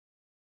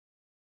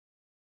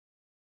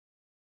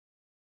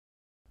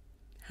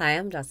Hi,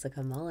 I'm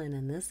Jessica Mullen,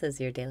 and this is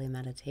your daily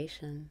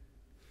meditation.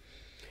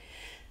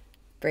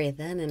 Breathe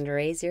in and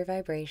raise your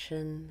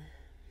vibration.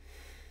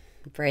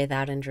 Breathe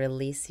out and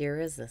release your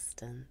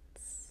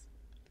resistance.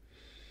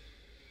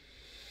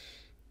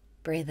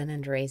 Breathe in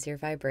and raise your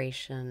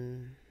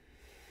vibration.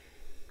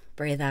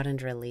 Breathe out and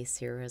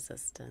release your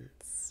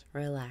resistance.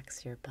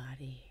 Relax your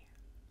body.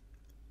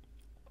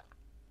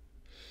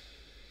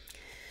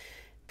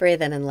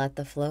 Breathe in and let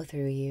the flow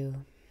through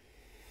you.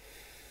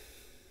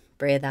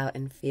 Breathe out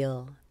and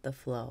feel the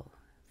flow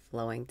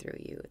flowing through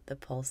you, the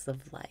pulse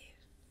of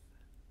life.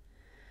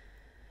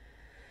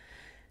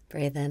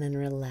 Breathe in and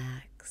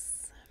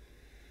relax.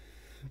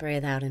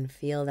 Breathe out and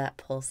feel that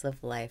pulse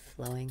of life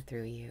flowing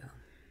through you.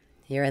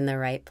 You're in the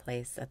right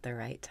place at the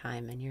right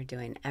time, and you're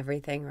doing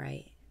everything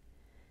right.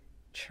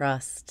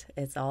 Trust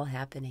it's all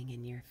happening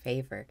in your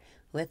favor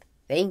with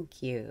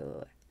thank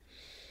you.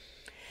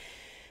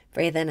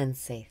 Breathe in and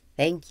say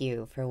thank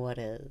you for what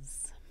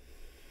is.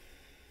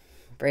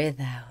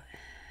 Breathe out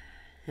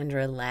and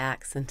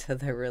relax into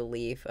the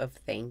relief of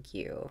thank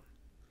you.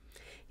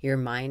 Your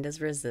mind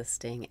is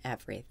resisting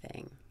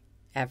everything.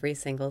 Every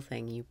single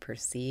thing you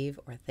perceive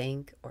or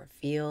think or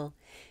feel,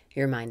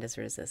 your mind is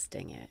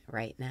resisting it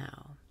right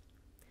now.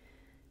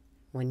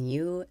 When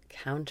you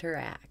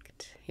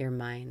counteract your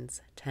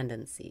mind's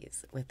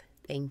tendencies with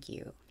thank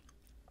you,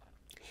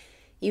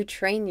 you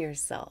train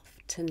yourself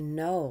to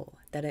know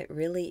that it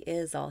really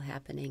is all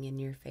happening in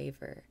your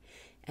favor.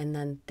 And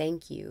then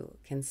thank you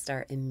can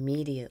start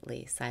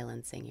immediately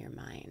silencing your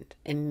mind,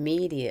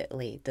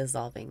 immediately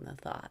dissolving the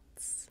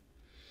thoughts.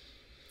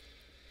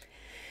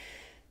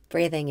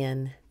 Breathing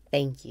in,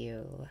 thank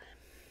you.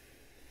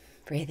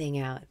 Breathing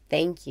out,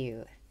 thank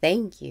you,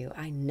 thank you.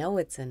 I know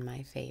it's in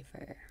my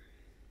favor.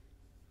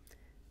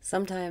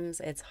 Sometimes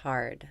it's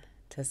hard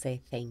to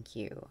say thank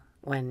you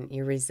when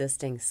you're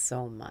resisting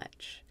so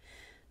much.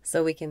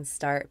 So we can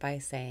start by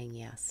saying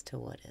yes to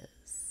what is.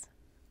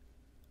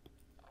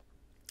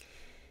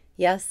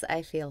 Yes,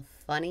 I feel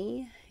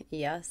funny.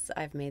 Yes,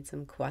 I've made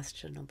some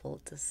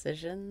questionable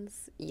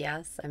decisions.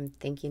 Yes, I'm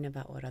thinking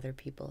about what other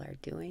people are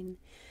doing.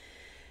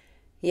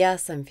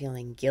 Yes, I'm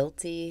feeling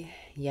guilty.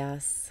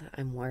 Yes,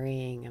 I'm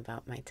worrying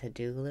about my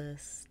to-do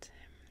list.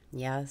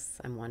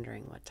 Yes, I'm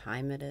wondering what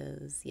time it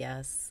is.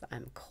 Yes,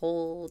 I'm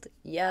cold.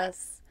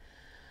 Yes,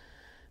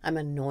 I'm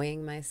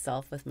annoying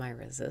myself with my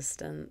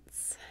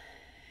resistance.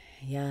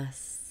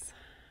 Yes,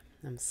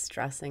 I'm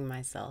stressing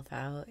myself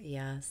out.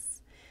 Yes,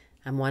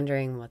 I'm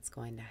wondering what's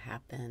going to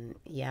happen.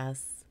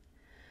 Yes,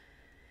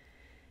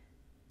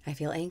 I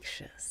feel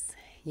anxious.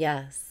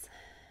 Yes,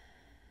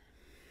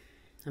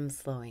 I'm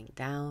slowing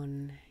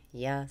down.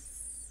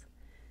 Yes,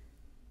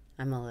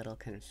 I'm a little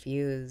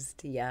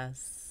confused.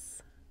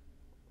 Yes,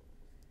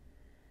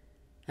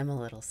 I'm a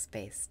little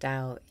spaced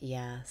out.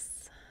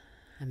 Yes,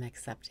 I'm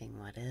accepting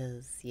what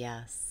is.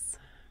 Yes,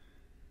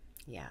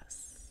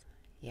 yes,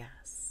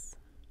 yes.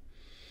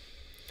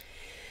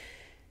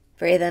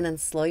 Breathe in and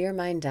slow your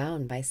mind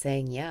down by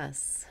saying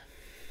yes.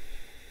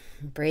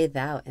 Breathe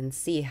out and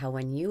see how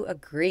when you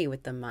agree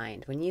with the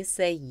mind, when you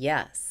say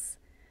yes,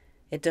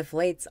 it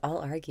deflates all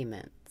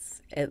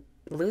arguments. It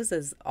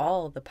loses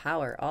all the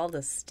power, all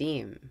the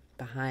steam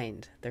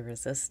behind the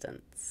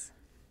resistance.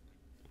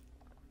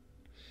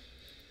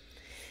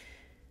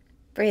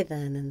 Breathe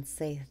in and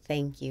say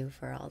thank you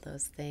for all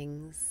those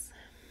things.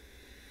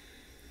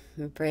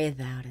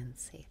 Breathe out and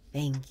say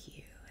thank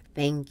you,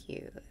 thank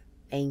you,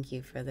 thank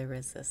you for the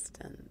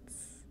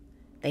resistance.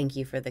 Thank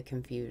you for the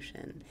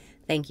confusion.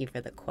 Thank you for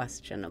the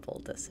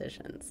questionable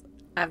decisions.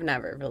 I've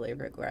never really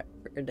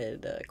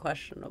regretted a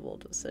questionable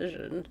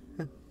decision.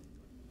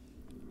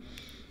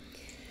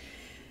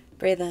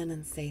 Breathe in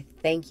and say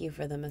thank you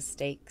for the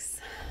mistakes.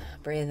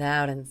 Breathe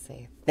out and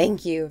say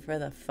thank you for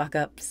the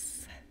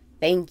fuck-ups.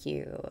 Thank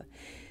you.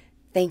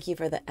 Thank you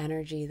for the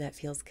energy that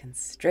feels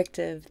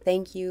constrictive.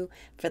 Thank you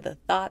for the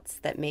thoughts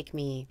that make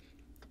me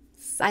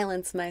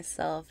silence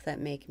myself, that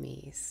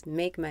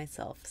make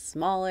myself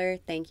smaller.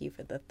 Thank you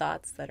for the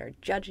thoughts that are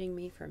judging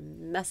me for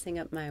messing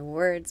up my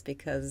words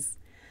because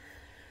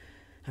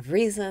of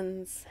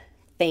reasons.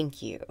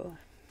 Thank you.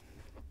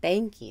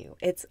 Thank you.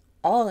 It's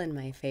all in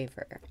my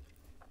favor.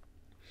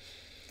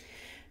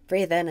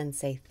 Breathe in and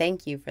say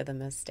thank you for the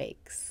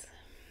mistakes.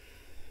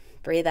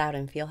 Breathe out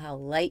and feel how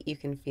light you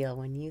can feel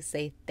when you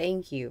say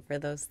thank you for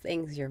those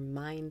things your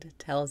mind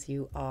tells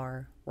you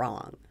are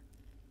wrong.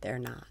 They're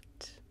not.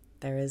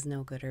 There is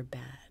no good or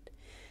bad.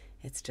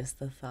 It's just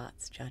the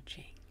thoughts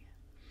judging.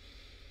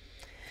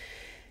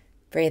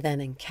 Breathe in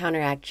and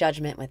counteract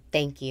judgment with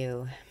thank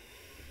you.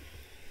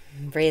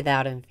 Breathe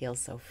out and feel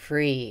so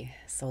free,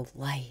 so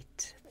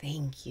light.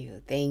 Thank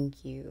you,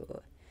 thank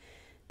you.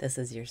 This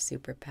is your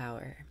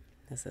superpower.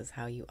 This is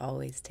how you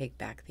always take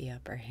back the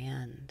upper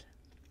hand.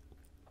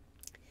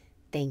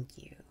 Thank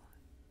you.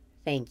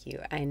 Thank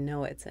you. I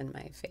know it's in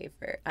my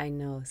favor. I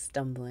know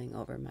stumbling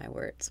over my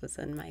words was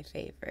in my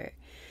favor.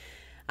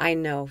 I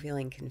know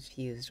feeling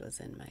confused was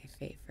in my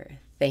favor.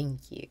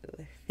 Thank you.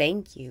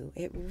 Thank you.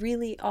 It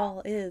really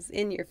all is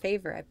in your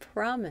favor. I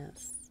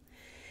promise.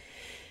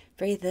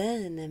 Breathe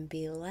in and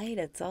be light.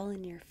 It's all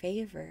in your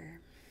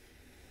favor.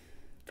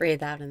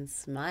 Breathe out and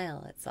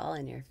smile. It's all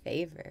in your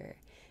favor.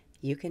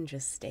 You can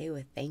just stay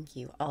with thank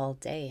you all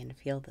day and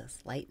feel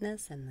this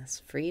lightness and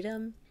this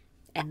freedom.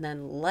 And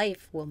then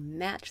life will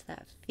match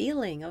that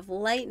feeling of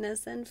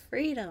lightness and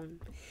freedom.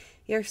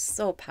 You're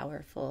so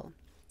powerful.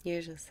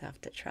 You just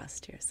have to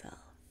trust yourself.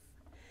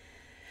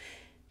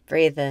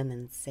 Breathe in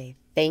and say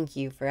thank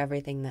you for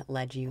everything that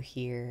led you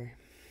here.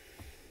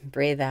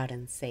 Breathe out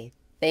and say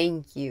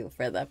thank you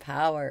for the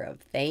power of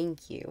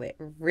thank you. It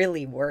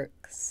really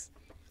works.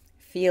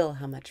 Feel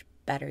how much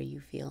better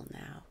you feel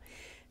now.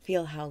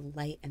 Feel how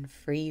light and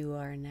free you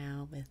are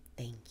now with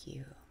thank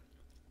you.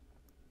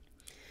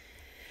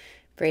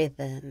 Breathe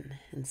in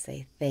and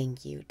say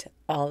thank you to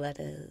all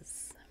that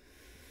is.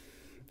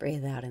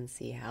 Breathe out and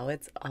see how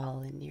it's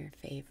all in your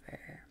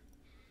favor.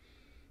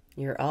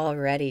 You're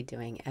already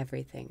doing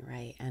everything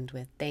right, and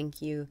with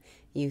thank you,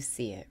 you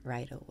see it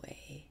right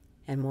away.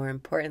 And more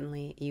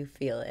importantly, you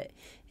feel it,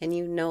 and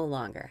you no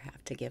longer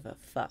have to give a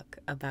fuck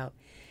about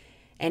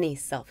any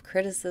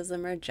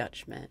self-criticism or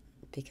judgment,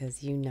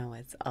 because you know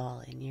it's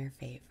all in your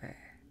favor.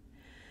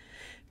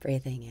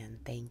 Breathing in,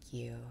 thank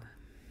you.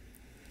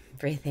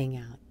 Breathing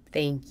out,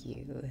 thank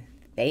you,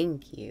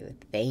 thank you,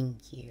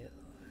 thank you.